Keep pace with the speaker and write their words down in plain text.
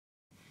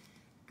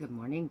Good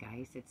morning,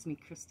 guys. It's me,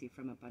 Christy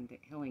from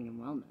Abundant Healing and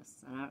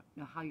Wellness. And I don't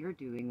know how you're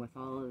doing with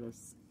all of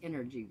this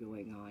energy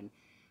going on,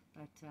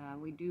 but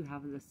we do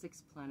have the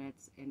 6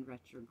 planets in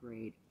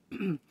retrograde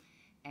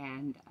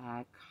and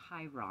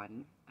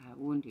Chiron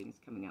wounding is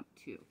coming up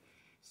too.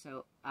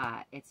 So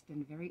it's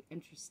been very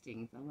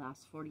interesting. The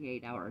last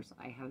 48 hours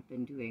I have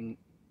been doing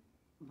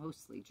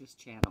mostly just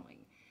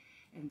channeling.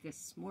 And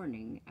this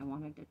morning I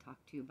wanted to talk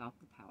to you about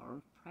the power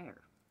of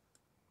prayer.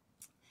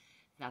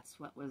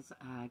 That's what was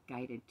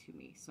guided to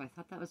me. So I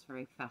thought that was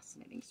very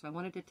fascinating. So I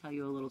wanted to tell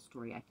you a little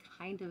story. I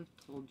kind of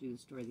told you the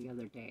story the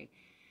other day.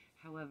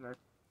 However,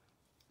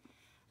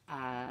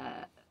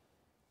 a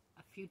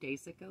few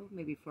days ago,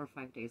 maybe 4 or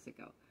 5 days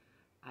ago,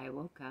 I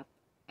woke up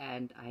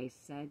and I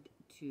said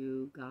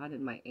to God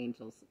and my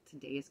angels,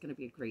 today is going to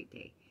be a great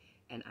day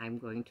and I'm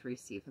going to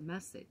receive a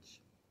message.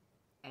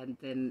 And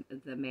then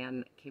the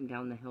man came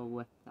down the hill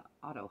with the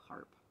auto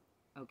harp.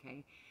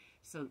 Okay,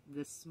 so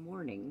this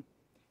morning,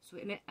 so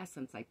in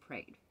essence, I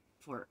prayed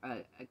for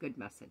a good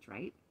message,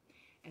 right?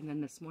 And then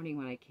this morning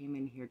when I came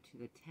in here to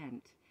the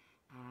tent,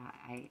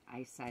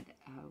 I said,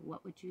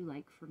 what would you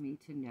like for me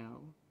to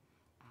know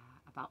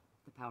about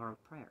the power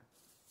of prayer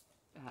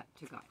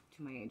to God,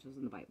 to my angels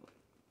in the Bible?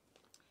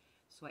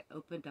 So I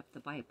opened up the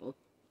Bible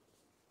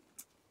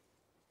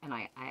and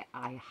I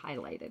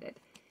highlighted it.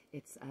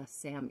 It's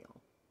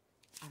Samuel.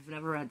 I've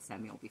never read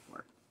Samuel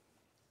before.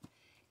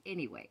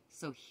 Anyway,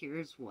 so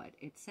here's what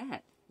it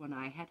said when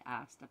I had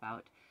asked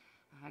about,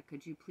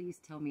 could you please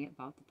tell me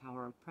about the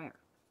power of prayer?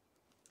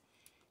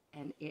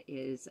 And it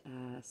is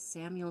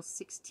Samuel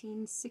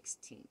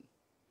 16:16.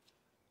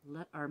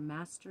 Let our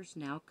masters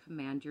now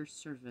command your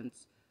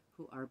servants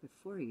who are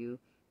before you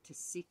to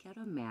seek out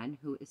a man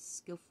who is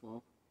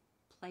skillful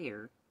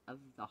player of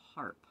the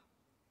harp.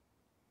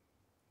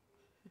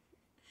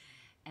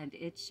 And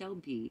it shall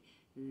be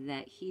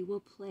that he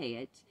will play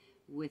it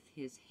with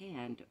his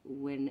hand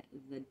when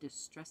the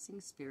distressing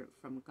spirit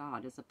from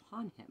God is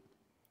upon him,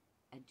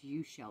 and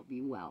you shall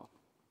be well.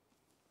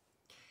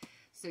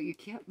 So you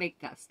can't make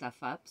that stuff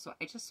up. So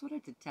I just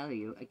wanted to tell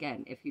you,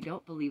 again, if you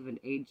don't believe in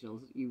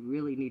angels, you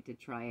really need to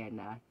try and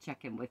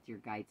check in with your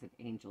guides and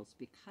angels,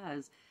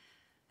 because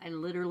I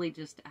literally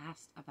just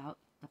asked about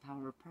the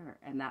power of prayer,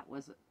 and that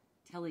was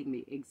telling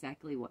me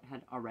exactly what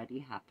had already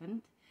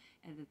happened,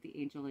 and that the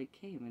angel had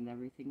came and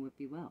everything would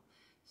be well.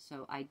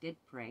 So I did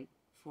pray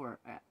for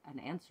an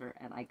answer,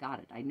 and I got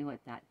it. I knew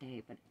it that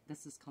day, but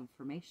this is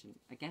confirmation,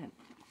 again,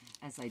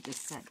 as I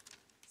just said.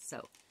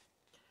 So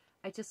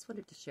I just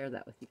wanted to share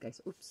that with you guys.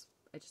 Oops.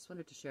 I just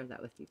wanted to share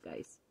that with you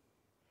guys.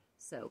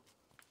 So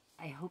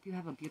I hope you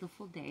have a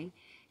beautiful day,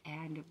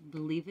 and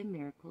believe in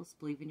miracles,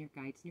 believe in your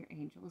guides and your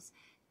angels,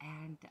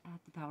 and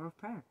the power of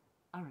prayer.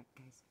 All right,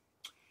 guys.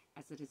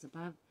 As it is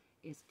above,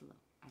 is below.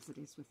 As it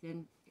is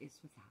within, is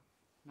without.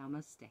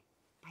 Namaste.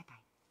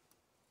 Bye-bye.